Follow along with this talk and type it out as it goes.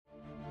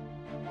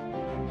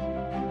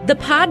The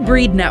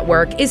Podbreed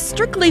Network is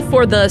strictly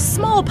for the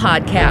small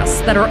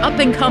podcasts that are up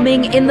and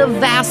coming in the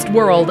vast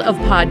world of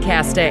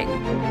podcasting.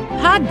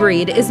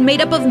 Podbreed is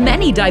made up of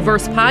many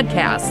diverse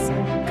podcasts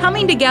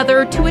coming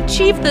together to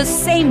achieve the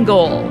same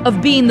goal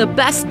of being the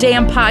best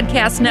damn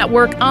podcast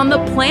network on the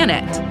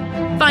planet.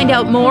 Find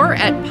out more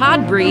at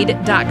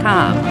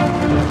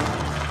podbreed.com.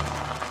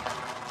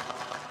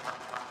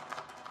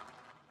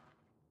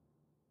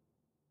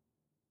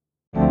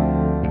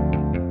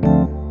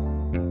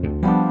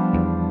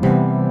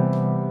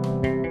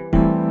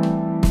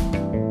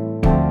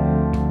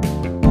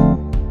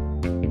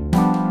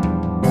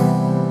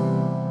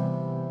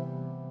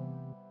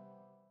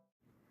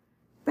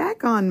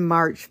 On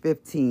March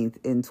 15th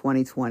in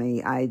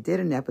 2020, I did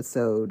an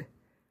episode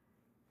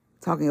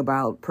talking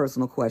about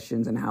personal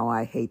questions and how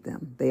I hate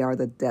them. They are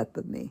the death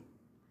of me.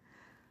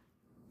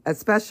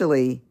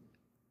 Especially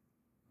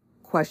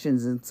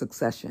questions in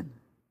succession.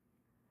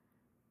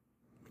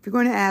 If you're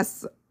going to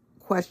ask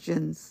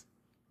questions,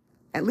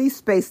 at least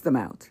space them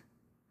out.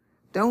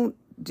 Don't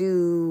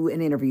do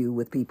an interview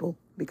with people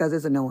because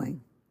it's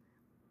annoying.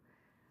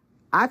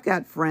 I've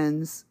got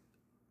friends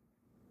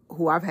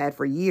who I've had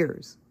for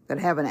years that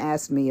haven't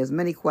asked me as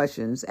many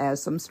questions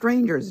as some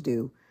strangers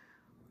do,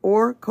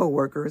 or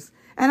coworkers.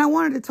 And I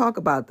wanted to talk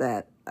about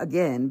that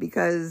again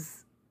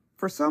because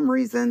for some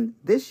reason,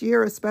 this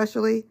year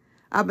especially,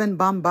 I've been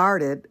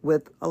bombarded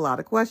with a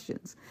lot of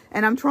questions.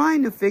 And I'm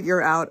trying to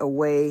figure out a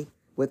way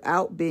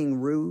without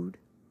being rude,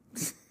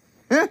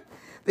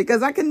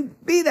 because I can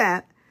be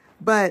that,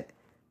 but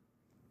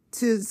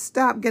to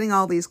stop getting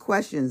all these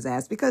questions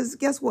asked, because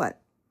guess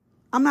what?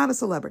 I'm not a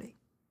celebrity.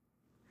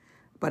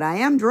 But I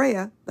am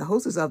Drea, the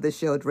hostess of this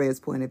show,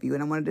 Drea's Point of View,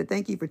 and I wanted to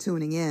thank you for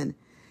tuning in.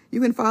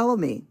 You can follow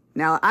me.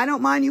 Now, I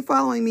don't mind you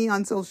following me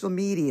on social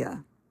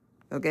media,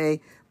 okay?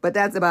 But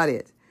that's about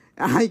it.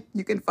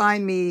 You can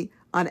find me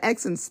on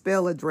X and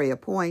Spill at Drea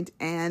Point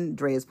and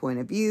Drea's Point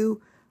of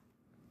View,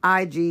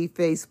 IG,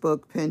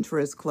 Facebook,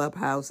 Pinterest,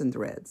 Clubhouse, and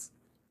Threads.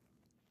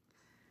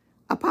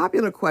 A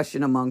popular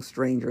question among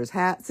strangers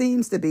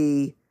seems to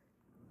be,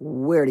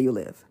 where do you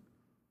live?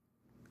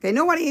 Okay,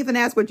 nobody even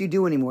asks what you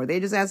do anymore. They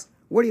just ask,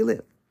 where do you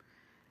live?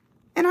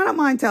 And I don't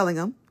mind telling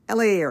them,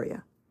 LA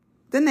area.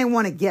 Then they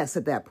want to guess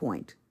at that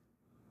point.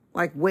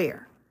 Like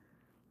where?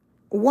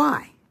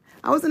 Why?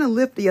 I was in a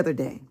Lyft the other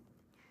day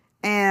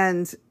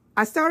and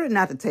I started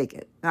not to take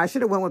it. I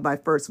should have went with my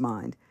first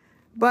mind,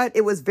 but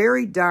it was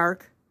very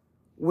dark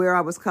where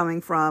I was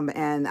coming from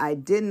and I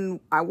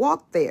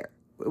walked there.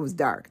 It was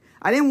dark.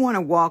 I didn't want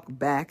to walk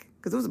back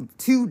because it was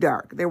too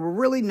dark. There were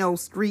really no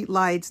street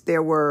lights.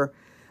 There was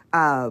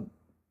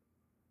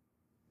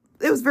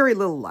very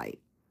little light.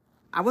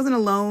 I wasn't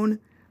alone,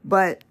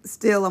 but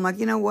still, I'm like,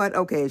 you know what?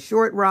 Okay, a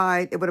short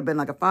ride. It would have been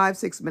like a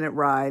 5-6 minute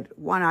ride.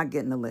 Why not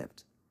get in the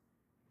Lyft?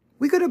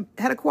 We could have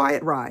had a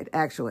quiet ride,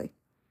 actually.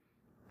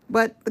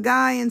 But the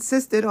guy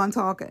insisted on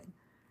talking.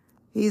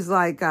 He's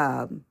like,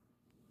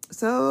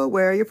 so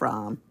where are you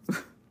from?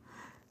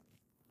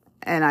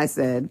 And I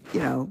said,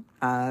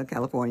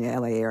 California,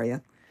 LA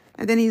area.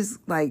 And then he's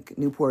like,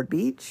 Newport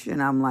Beach.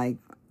 And I'm like,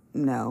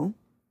 no.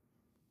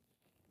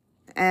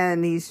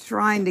 And he's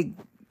trying to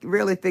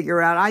really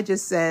figure out, I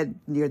just said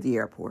near the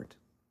airport.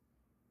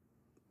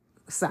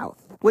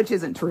 South, which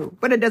isn't true,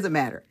 but it doesn't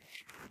matter.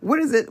 What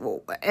is it?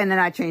 And then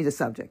I changed the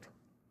subject.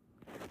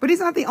 But he's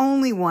not the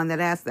only one that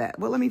asked that.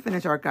 Well, let me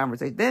finish our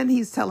conversation. Then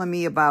he's telling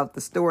me about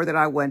the store that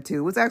I went to.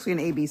 It was actually an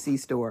ABC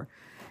store.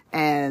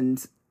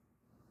 And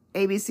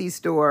ABC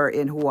store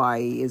in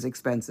Hawaii is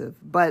expensive,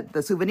 but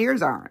the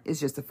souvenirs aren't.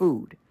 It's just the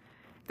food.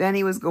 Then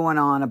he was going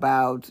on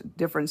about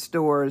different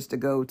stores to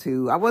go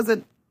to. I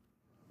wasn't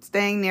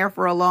staying there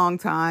for a long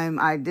time.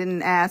 I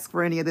didn't ask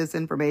for any of this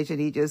information.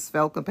 He just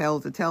felt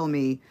compelled to tell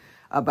me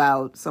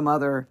about some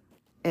other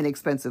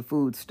inexpensive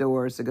food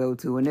stores to go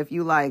to. And if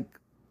you like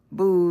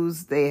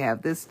booze, they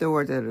have this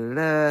store,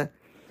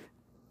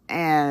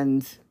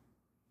 And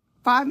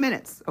 5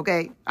 minutes,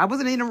 okay? I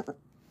wasn't in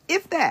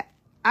if that.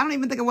 I don't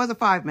even think it was a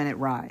 5-minute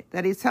ride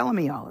that he's telling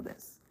me all of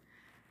this.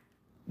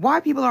 Why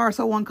people are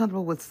so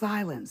uncomfortable with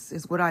silence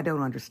is what I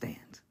don't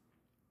understand.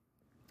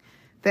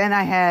 Then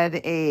I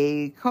had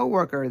a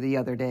coworker the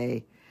other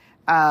day.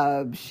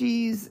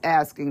 She's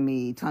asking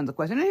me tons of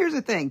questions. And here's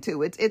the thing,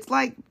 too. It's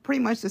like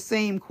pretty much the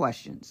same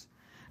questions.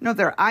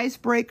 They're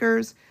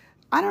icebreakers.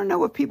 I don't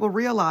know if people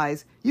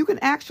realize you can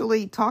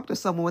actually talk to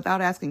someone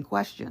without asking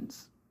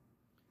questions.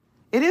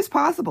 It is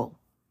possible.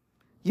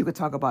 You could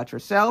talk about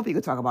yourself. You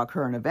could talk about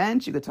current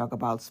events. You could talk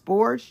about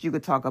sports. You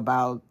could talk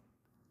about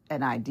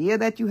an idea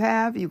that you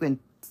have.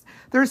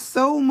 There's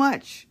so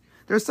much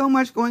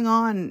going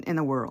on in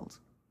the world.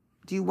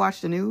 Do you watch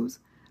the news?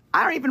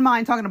 I don't even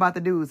mind talking about the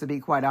news, to be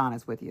quite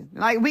honest with you.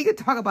 Like, we could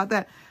talk about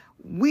that.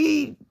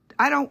 I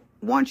don't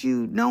want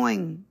you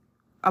knowing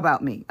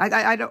about me.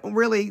 I don't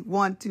really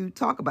want to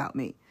talk about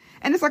me.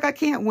 And it's like I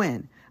can't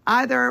win.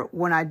 Either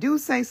when I do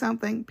say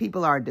something,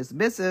 people are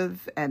dismissive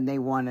and they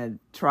want to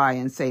try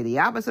and say the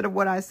opposite of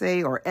what I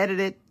say or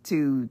edit it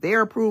to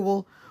their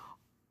approval.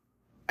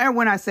 And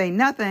when I say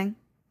nothing,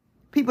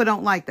 people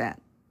don't like that.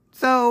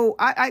 So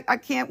I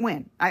can't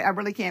win. I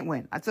really can't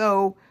win.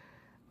 So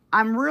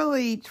I'm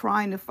really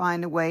trying to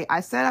find a way. I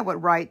said I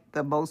would write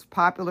the most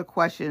popular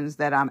questions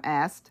that I'm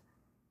asked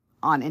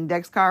on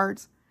index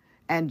cards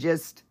and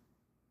just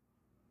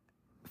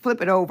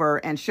flip it over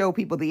and show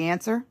people the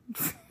answer.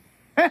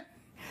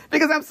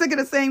 Because I'm sick of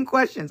the same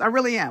questions. I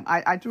really am.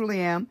 I truly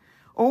am.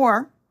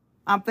 Or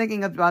I'm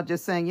thinking about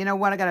just saying, you know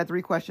what? I got a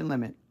 3-question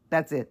limit.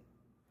 That's it.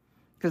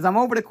 Because I'm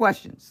over the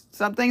questions.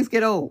 Some things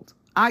get old.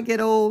 I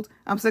get old.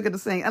 I'm sick of the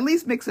same. At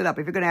least mix it up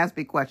if you're going to ask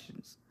me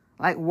questions.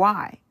 Like,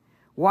 why?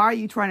 Why are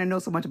you trying to know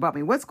so much about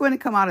me? What's going to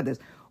come out of this?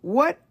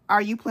 What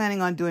are you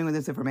planning on doing with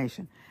this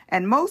information?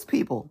 And most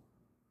people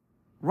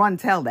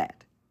tell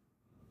that.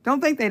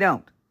 Don't think they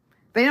don't.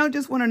 They don't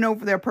just want to know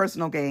for their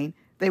personal gain.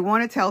 They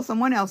want to tell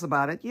someone else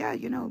about it. Yeah,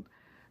 you know,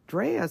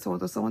 Drea,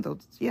 so-and-so,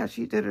 yeah,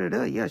 she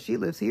da-da-da-da. Yeah, she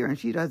lives here and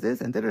she does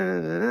this and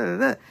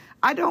da-da-da-da-da-da.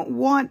 I don't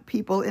want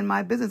people in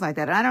my business like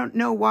that. And I don't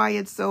know why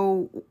it's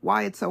so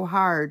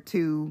hard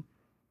to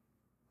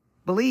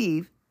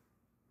believe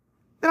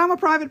that I'm a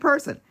private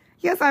person.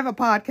 Yes, I have a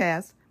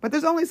podcast, but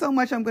there's only so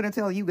much I'm going to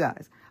tell you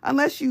guys.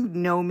 Unless you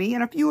know me,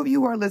 and a few of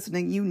you who are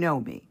listening, you know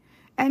me.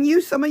 And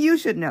some of you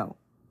should know,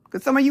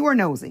 because some of you are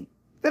nosy,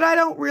 that I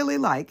don't really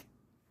like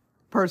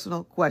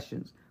personal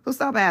questions. So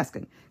stop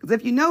asking. Because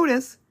if you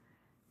notice,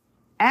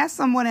 ask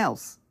someone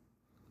else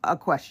a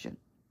question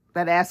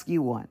that asks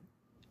you one.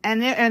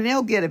 And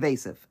they'll get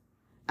evasive.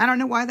 I don't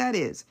know why that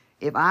is.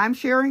 If I'm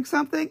sharing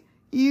something,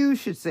 you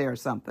should share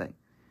something.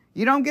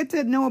 You don't get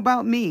to know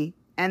about me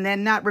and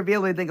then not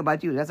reveal anything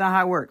about you. That's not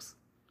how it works.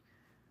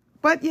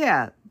 But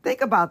yeah,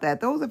 think about that.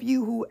 Those of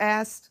you who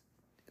asked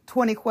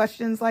 20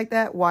 questions like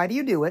that, why do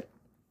you do it?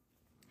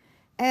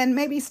 And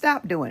maybe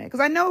stop doing it. Because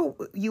I know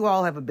you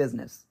all have a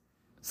business.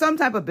 Some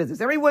type of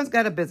business. Everyone's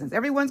got a business.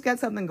 Everyone's got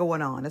something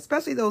going on,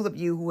 especially those of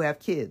you who have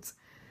kids.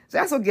 So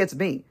that's what gets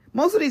me.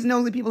 Most of these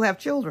nosy people have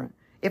children.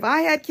 If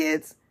I had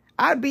kids,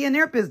 I'd be in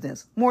their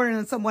business more than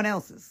in someone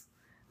else's.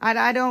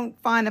 I don't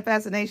find a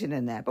fascination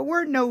in that. But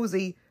we're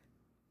nosy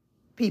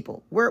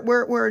people.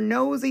 We're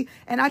nosy.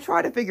 And I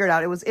tried to figure it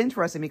out. It was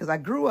interesting because I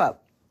grew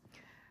up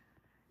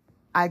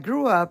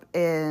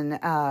in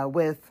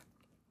with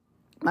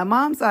my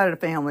mom's side of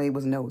the family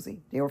was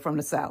nosy. They were from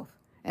the South.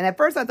 And at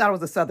first I thought it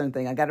was a Southern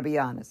thing. I got to be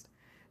honest.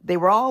 They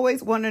were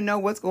always wanting to know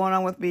what's going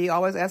on with me,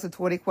 always asking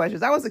 20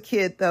 questions. I was a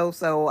kid, though,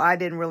 so I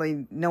didn't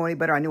really know any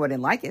better. I knew I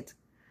didn't like it.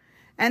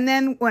 And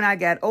then when I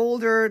got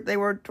older, they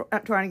were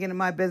trying to get into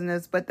my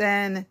business. But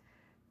then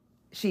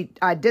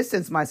I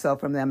distanced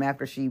myself from them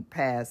after she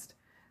passed.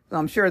 So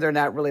I'm sure they're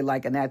not really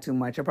liking that too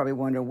much. They're probably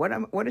wondering,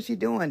 what is she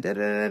doing?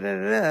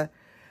 So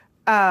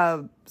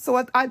I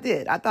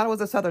did. I thought it was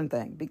a Southern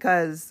thing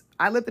because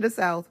I lived in the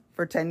South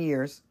for 10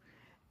 years.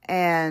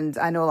 And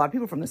I know a lot of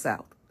people from the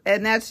South.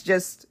 And that's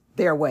just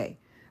their way.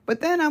 But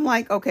then I'm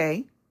like,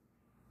 okay,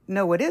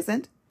 no, it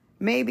isn't.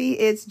 Maybe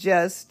it's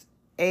just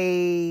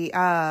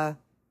a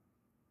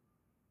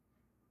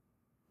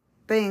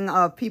thing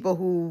of people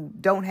who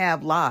don't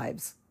have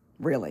lives,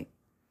 really.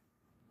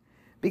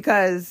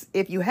 Because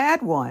if you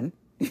had one,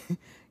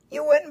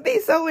 you wouldn't be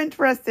so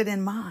interested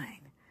in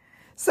mine.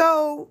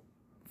 So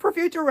for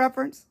future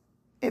reference,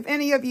 if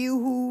any of you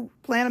who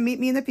plan to meet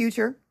me in the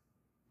future,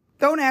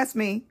 don't ask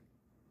me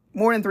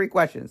more than 3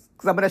 questions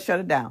because I'm going to shut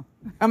it down.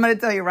 I'm going to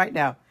tell you right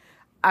now,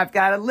 I've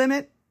got a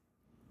limit.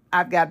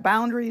 I've got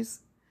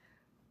boundaries.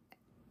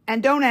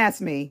 And don't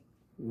ask me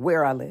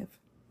where I live.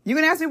 You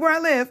can ask me where I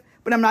live,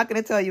 but I'm not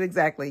going to tell you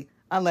exactly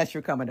unless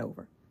you're coming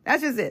over.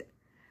 That's just it.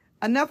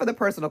 Enough of the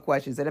personal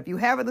questions. And if you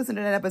haven't listened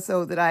to that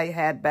episode that I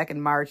had back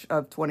in March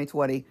of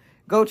 2020,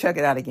 go check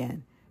it out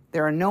again.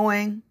 They're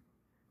annoying.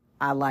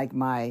 I like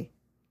my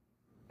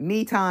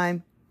me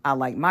time. I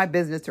like my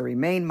business to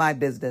remain my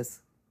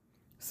business.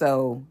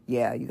 So,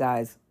 yeah, you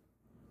guys,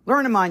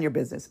 learn to mind your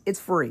business. It's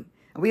free.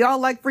 And we all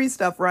like free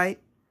stuff, right?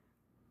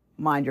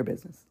 Mind your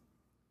business.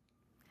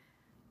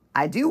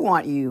 I do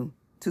want you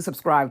to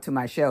subscribe to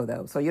my show,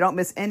 though, so you don't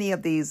miss any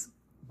of these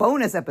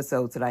bonus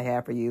episodes that I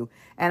have for you.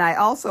 And I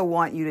also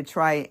want you to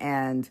try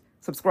and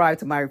subscribe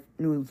to my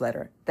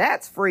newsletter.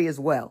 That's free as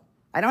well.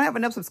 I don't have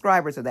enough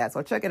subscribers for that,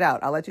 so check it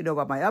out. I'll let you know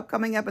about my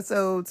upcoming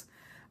episodes.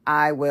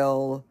 I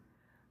will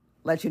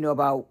let you know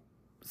about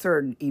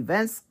certain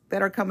events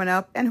that are coming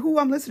up and who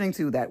I'm listening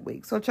to that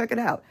week. So check it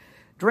out.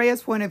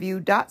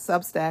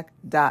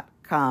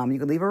 DreasPointOfView.substack.com. You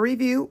can leave a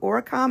review or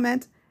a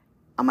comment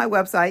on my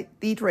website,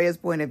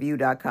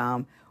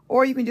 thedreaspointofview.com,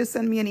 or you can just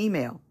send me an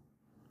email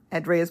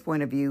at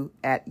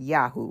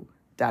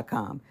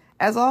dreaspointofview@yahoo.com.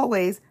 As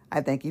always,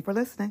 I thank you for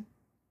listening.